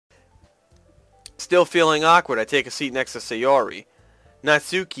Still feeling awkward, I take a seat next to Sayori.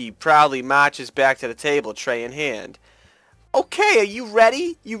 Natsuki proudly marches back to the table, tray in hand. Okay, are you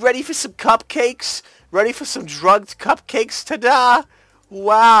ready? You ready for some cupcakes? Ready for some drugged cupcakes? Ta-da!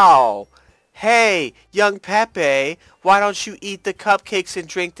 Wow! Hey, young Pepe, why don't you eat the cupcakes and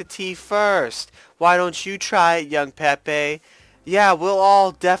drink the tea first? Why don't you try it, young Pepe? Yeah, we'll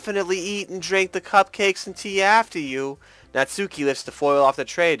all definitely eat and drink the cupcakes and tea after you. Natsuki lifts the foil off the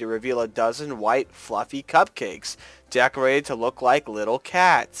tray to reveal a dozen white, fluffy cupcakes, decorated to look like little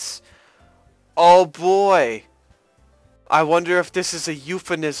cats. Oh boy! I wonder if this is a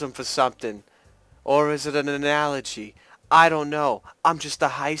euphemism for something. Or is it an analogy? I don't know. I'm just a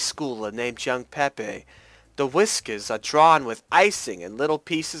high schooler named Young Pepe. The whiskers are drawn with icing and little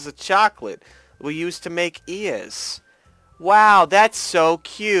pieces of chocolate we use to make ears. Wow, that's so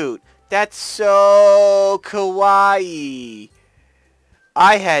cute. That's so kawaii.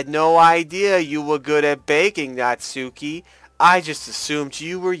 I had no idea you were good at baking, Natsuki. I just assumed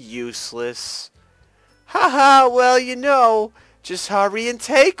you were useless. Haha, well, you know, just hurry and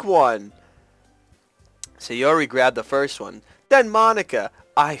take one. Sayori grabbed the first one. Then Monica,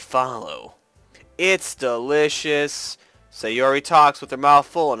 I follow. It's delicious. Sayori talks with her mouth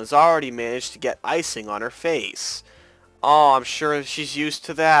full and has already managed to get icing on her face. Oh, I'm sure she's used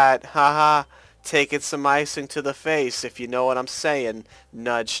to that. Haha, taking some icing to the face, if you know what I'm saying.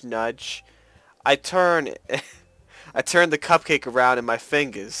 Nudge, nudge. I turn the cupcake around in my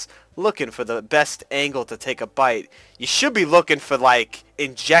fingers, looking for the best angle to take a bite. You should be looking for, like,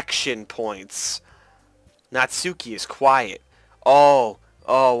 injection points. Natsuki is quiet. Oh,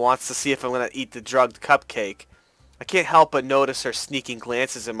 wants to see if I'm going to eat the drugged cupcake. I can't help but notice her sneaking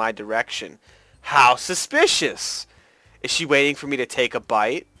glances in my direction. How suspicious! Is she waiting for me to take a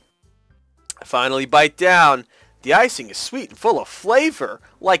bite? I finally bite down. The icing is sweet and full of flavor,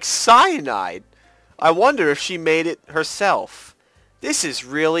 like cyanide. I wonder if she made it herself. This is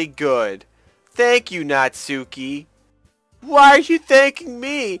really good. Thank you, Natsuki. Why are you thanking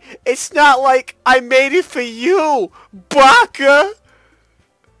me? It's not like I made it for you, baka!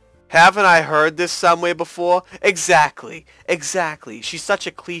 Haven't I heard this somewhere before? Exactly. She's such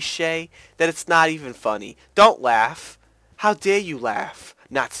a cliche that it's not even funny. Don't laugh. How dare you laugh,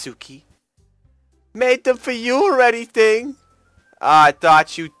 Natsuki? Made them for you or anything? I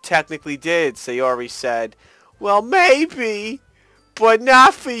thought you technically did, Sayori said. Well, maybe, but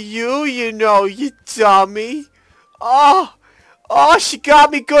not for you, you know, you dummy. Oh, she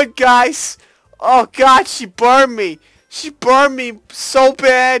got me good, guys. Oh, God, she burned me. She burned me so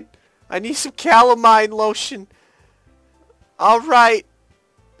bad. I need some calamine lotion. Alright.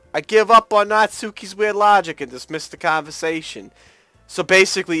 I give up on Natsuki's weird logic and dismiss the conversation. So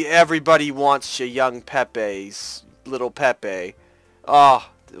basically everybody wants your young Pepe's little Pepe. Oh,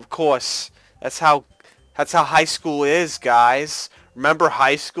 of course. That's how high school is, guys. Remember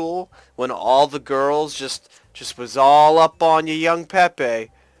high school when all the girls just was all up on your young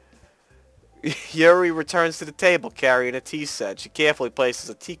Pepe? Yuri returns to the table carrying a tea set. She carefully places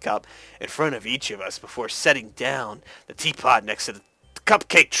a teacup in front of each of us before setting down the teapot next to the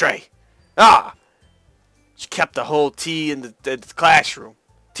cupcake tray. Ah! She kept the whole tea in the classroom.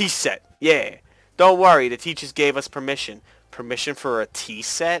 Tea set, yeah. Don't worry, the teachers gave us permission. Permission for a tea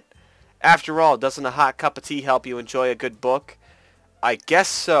set? After all, doesn't a hot cup of tea help you enjoy a good book? I guess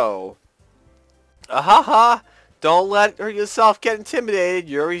so. Ha! Don't let yourself get intimidated.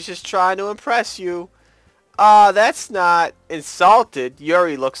 Yuri's just trying to impress you. That's not insulted.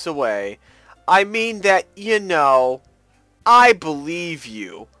 Yuri looks away. I mean that, you know, I believe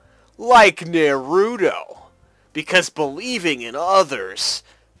you. Like Naruto. Because believing in others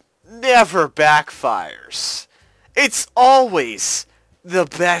never backfires. It's always the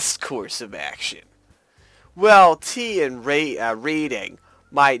best course of action. Well, tea and reading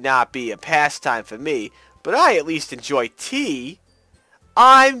might not be a pastime for me, but I at least enjoy tea.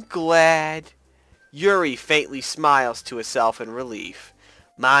 I'm glad. Yuri faintly smiles to herself in relief.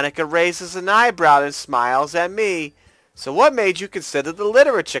 Monica raises an eyebrow and smiles at me. So what made you consider the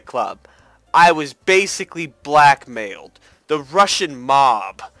literature club? I was basically blackmailed. The Russian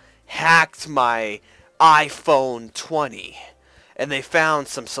mob hacked my iPhone 20, and they found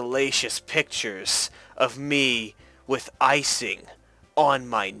some salacious pictures of me with icing on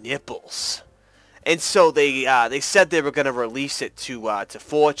my nipples. And so they said they were going to release it to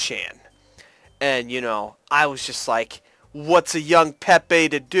 4chan. And, you know, I was just like, what's a young Pepe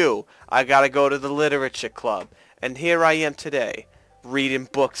to do? I got to go to the literature club. And here I am today, reading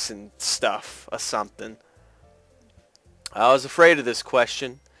books and stuff or something. I was afraid of this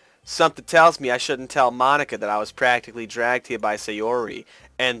question. Something tells me I shouldn't tell Monica that I was practically dragged here by Sayori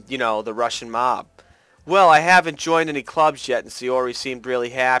and, you know, the Russian mob. Well, I haven't joined any clubs yet, and Sayori seemed really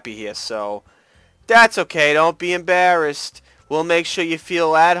happy here, so... That's okay, don't be embarrassed. We'll make sure you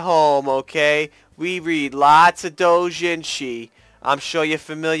feel at home, okay? We read lots of doujinshi. I'm sure you're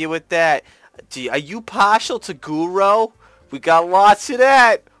familiar with that. Are you partial to Guro? We got lots of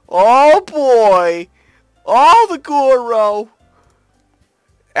that. Oh boy! All the Guro!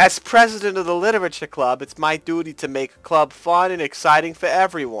 As president of the Literature Club, it's my duty to make a club fun and exciting for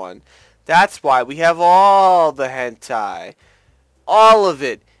everyone. That's why we have all the hentai. All of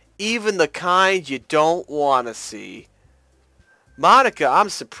it. Even the kind you don't want to see. Monica, I'm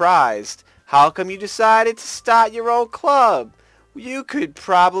surprised. How come you decided to start your own club? You could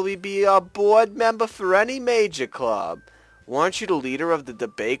probably be a board member for any major club. Weren't you the leader of the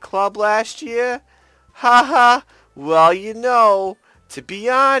debate club last year? Haha, well, you know, to be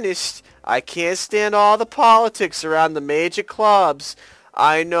honest, I can't stand all the politics around the major clubs.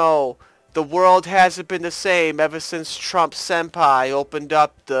 I know, the world hasn't been the same ever since Trump Senpai opened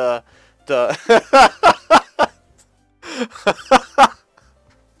up the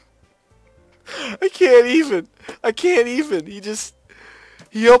I can't even.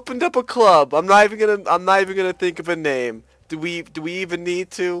 He opened up a club. I'm not even gonna think of a name. Do we even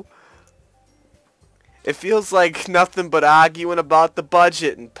need to? It feels like nothing but arguing about the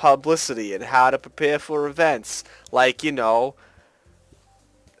budget and publicity and how to prepare for events. Like, you know,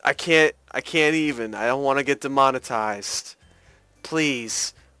 I can't even. I don't want to get demonetized.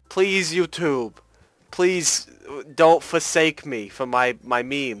 Please, YouTube. Please don't forsake me for my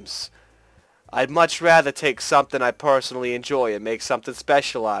memes. I'd much rather take something I personally enjoy and make something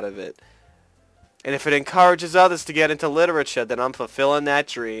special out of it. And if it encourages others to get into literature, then I'm fulfilling that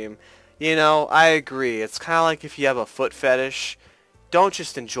dream. You know, I agree. It's kind of like if you have a foot fetish. Don't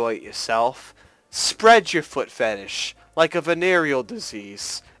just enjoy it yourself. Spread your foot fetish like a venereal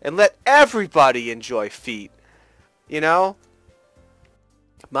disease. And let everybody enjoy feet. You know?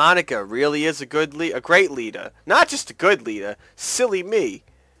 Monica really is a great leader. Not just a good leader. Silly me.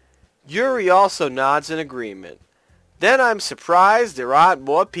 Yuri also nods in agreement. Then I'm surprised there aren't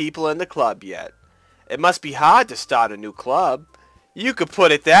more people in the club yet. It must be hard to start a new club. You could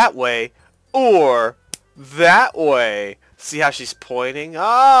put it that way, or that way. See how she's pointing?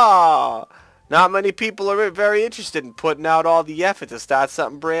 Ah, not many people are very interested in putting out all the effort to start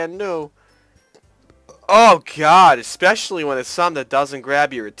something brand new. Oh God, especially when it's something that doesn't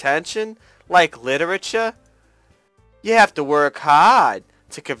grab your attention, like literature. You have to work hard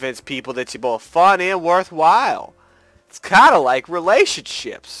to convince people that you're both fun and worthwhile. It's kind of like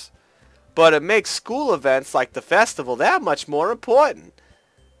relationships. But it makes school events like the festival that much more important.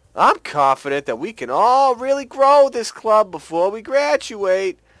 I'm confident that we can all really grow this club before we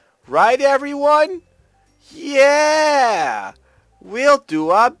graduate. Right, everyone? Yeah! We'll do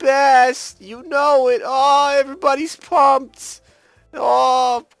our best. You know it. Oh, everybody's pumped.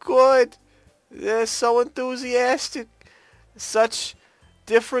 Oh, good. They're so enthusiastic. Such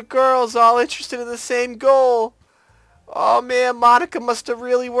different girls all interested in the same goal. Oh man, Monica must have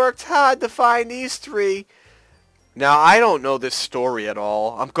really worked hard to find these three. Now, I don't know this story at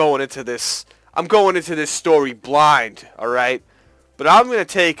all. I'm going into this story blind, alright? But I'm going to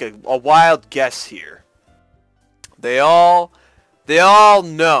take a wild guess here. They all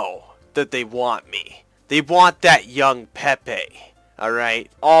know that they want me. They want that young Pepe,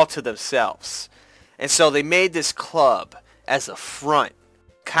 alright? All to themselves. And so they made this club as a front.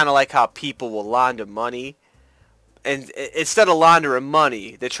 Kind of like how people will launder money. And instead of laundering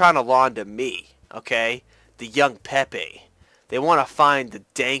money, they're trying to launder me, okay? The young Pepe. They want to find the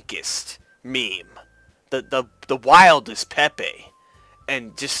dankest meme. The wildest Pepe.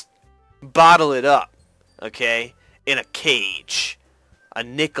 And just bottle it up, okay? In a cage. A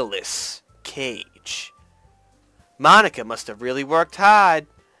Nicholas cage. Monica must have really worked hard.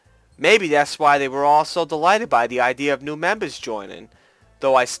 Maybe that's why they were all so delighted by the idea of new members joining.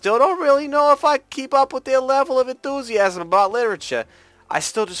 Though I still don't really know if I can keep up with their level of enthusiasm about literature. I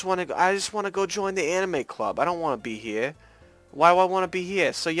just want to go join the anime club. I don't want to be here. Why do I want to be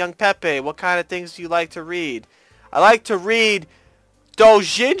here? So, young Pepe, what kind of things do you like to read? I like to read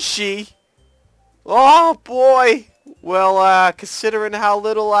doujinshi. Oh, boy. Well, considering how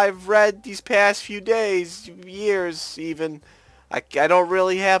little I've read these past few days, years even, I don't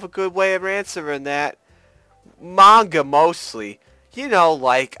really have a good way of answering that. Manga, mostly. You know,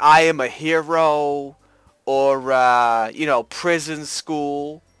 like I Am a Hero, or, you know, Prison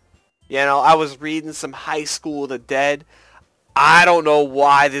School. You know, I was reading some High School of the Dead. I don't know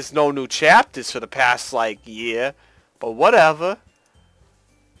why there's no new chapters for the past, like, year. But whatever.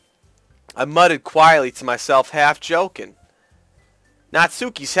 I muttered quietly to myself, half joking.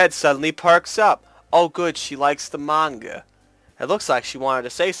 Natsuki's head suddenly perks up. Oh good, she likes the manga. It looks like she wanted to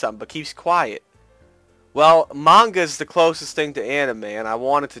say something, but keeps quiet. Well, manga is the closest thing to anime, and I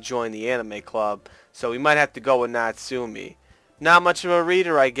wanted to join the anime club, so we might have to go with Natsumi. Not much of a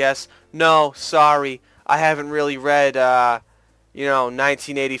reader, I guess. No, sorry. I haven't really read,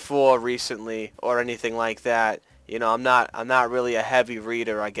 1984 recently, or anything like that. You know, I'm not really a heavy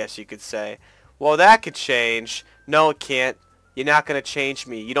reader, I guess you could say. Well, that could change. No, it can't. You're not going to change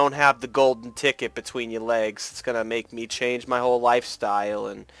me. You don't have the golden ticket between your legs. It's going to make me change my whole lifestyle,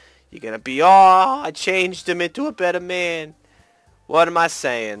 and you're going to be, oh, I changed him into a better man. What am I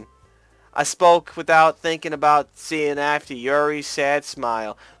saying? I spoke without thinking about seeing after Yuri's sad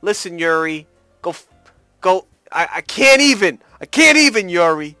smile. Listen, Yuri, go. I can't even,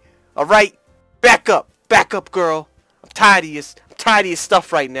 Yuri. All right, back up, girl. I'm tired of your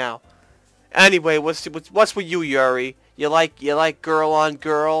stuff right now. Anyway, what's with you, Yuri? You like girl on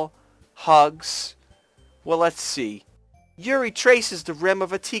girl hugs? Well, let's see. Yuri traces the rim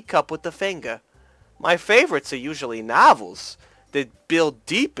of a teacup with the finger. My favorites are usually novels that build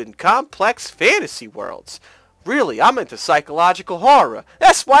deep and complex fantasy worlds. Really, I'm into psychological horror.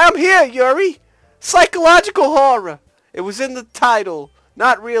 That's why I'm here, Yuri. Psychological horror. It was in the title.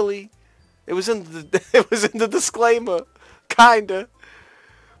 Not really. It was in the disclaimer. Kinda.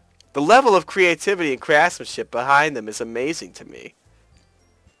 The level of creativity and craftsmanship behind them is amazing to me.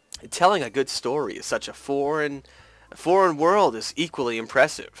 And telling a good story is such a foreign world is equally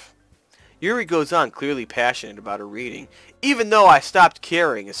impressive. Yuri goes on, clearly passionate about her reading, even though I stopped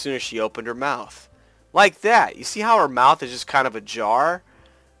caring as soon as she opened her mouth. Like that. You see how her mouth is just kind of ajar?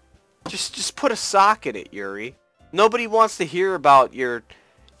 Just put a sock in it, Yuri. Nobody wants to hear about your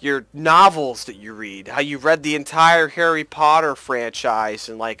novels that you read. How you read the entire Harry Potter franchise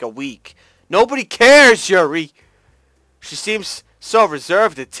in like a week. Nobody cares, Yuri. She seems so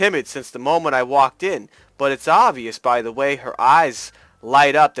reserved and timid since the moment I walked in, but it's obvious by the way her eyes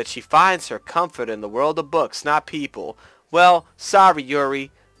light up that she finds her comfort in the world of books, not people. Well, sorry,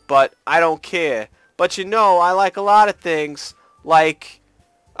 Yuri, but I don't care. But you know, I like a lot of things. Like,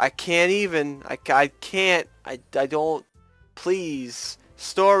 I don't, please.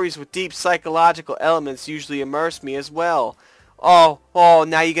 Stories with deep psychological elements usually immerse me as well. Oh,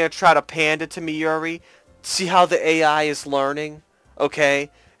 now you're gonna try to pander to me, Yuri? See how the AI is learning? Okay?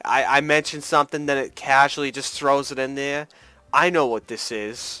 I mentioned something, then it casually just throws it in there. I know what this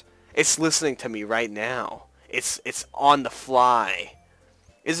is. It's listening to me right now. It's on the fly.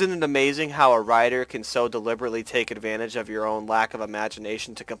 Isn't it amazing how a writer can so deliberately take advantage of your own lack of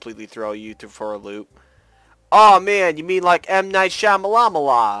imagination to completely throw you for a loop? Oh man, you mean like M. Night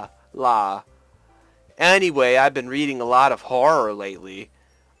Shyamalan? Anyway, I've been reading a lot of horror lately.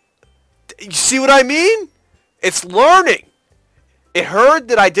 You see what I mean? It's learning. It heard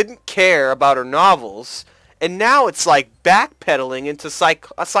that I didn't care about her novels, and now it's like backpedaling into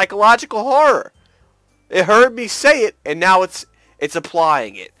psychological horror. It heard me say it, and now it's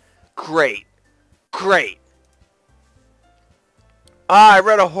applying it. Great. I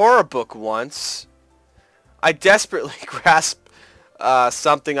read a horror book once. I desperately grasp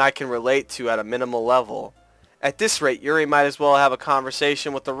something I can relate to at a minimal level. At this rate, Yuri might as well have a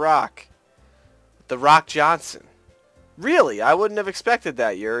conversation with The Rock. The Rock Johnson. Really, I wouldn't have expected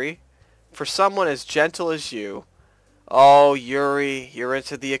that, Yuri. For someone as gentle as you. Oh, Yuri, you're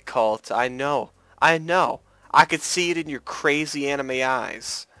into the occult. I know. I could see it in your crazy anime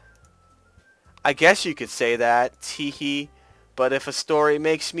eyes. I guess you could say that, teehee. But if a story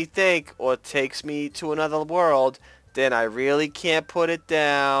makes me think or takes me to another world, then I really can't put it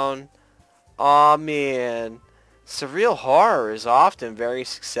down. Aw, man. Surreal horror is often very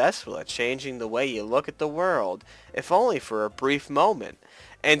successful at changing the way you look at the world, if only for a brief moment.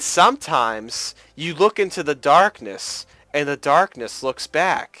 And sometimes you look into the darkness, and the darkness looks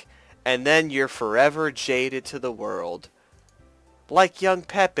back, and then you're forever jaded to the world. Like young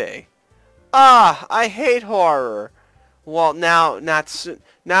Pepe. Ah, I hate horror. Well, now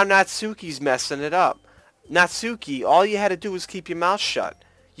Natsuki's messing it up. Natsuki, all you had to do was keep your mouth shut.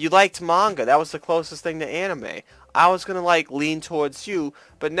 You liked manga. That was the closest thing to anime. I was gonna lean towards you,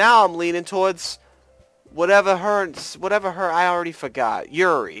 but now I'm leaning towards whatever her I already forgot.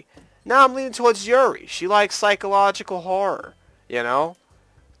 Yuri. Now I'm leaning towards Yuri. She likes psychological horror, you know?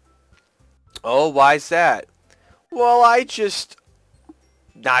 Oh, why's that? Well,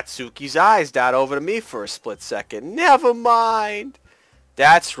 Natsuki's eyes dot over to me for a split second. Never mind.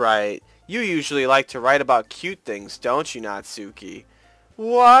 That's right. You usually like to write about cute things, don't you, Natsuki?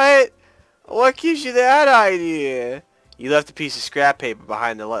 What? What gives you that idea? You left a piece of scrap paper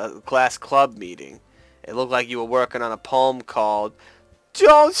behind the class club meeting. It looked like you were working on a poem called...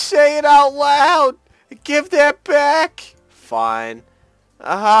 Don't say it out loud! Give that back. Fine.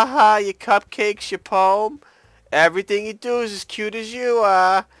 Ha ha, your cupcakes, your poem. Everything you do is as cute as you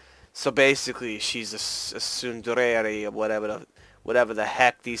are. So basically, she's a tsundere, or whatever the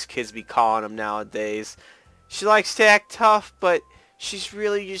heck these kids be calling them nowadays. She likes to act tough, but she's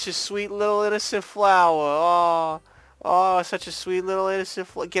really just a sweet little innocent flower. Oh, such a sweet little innocent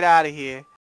flower. Get out of here.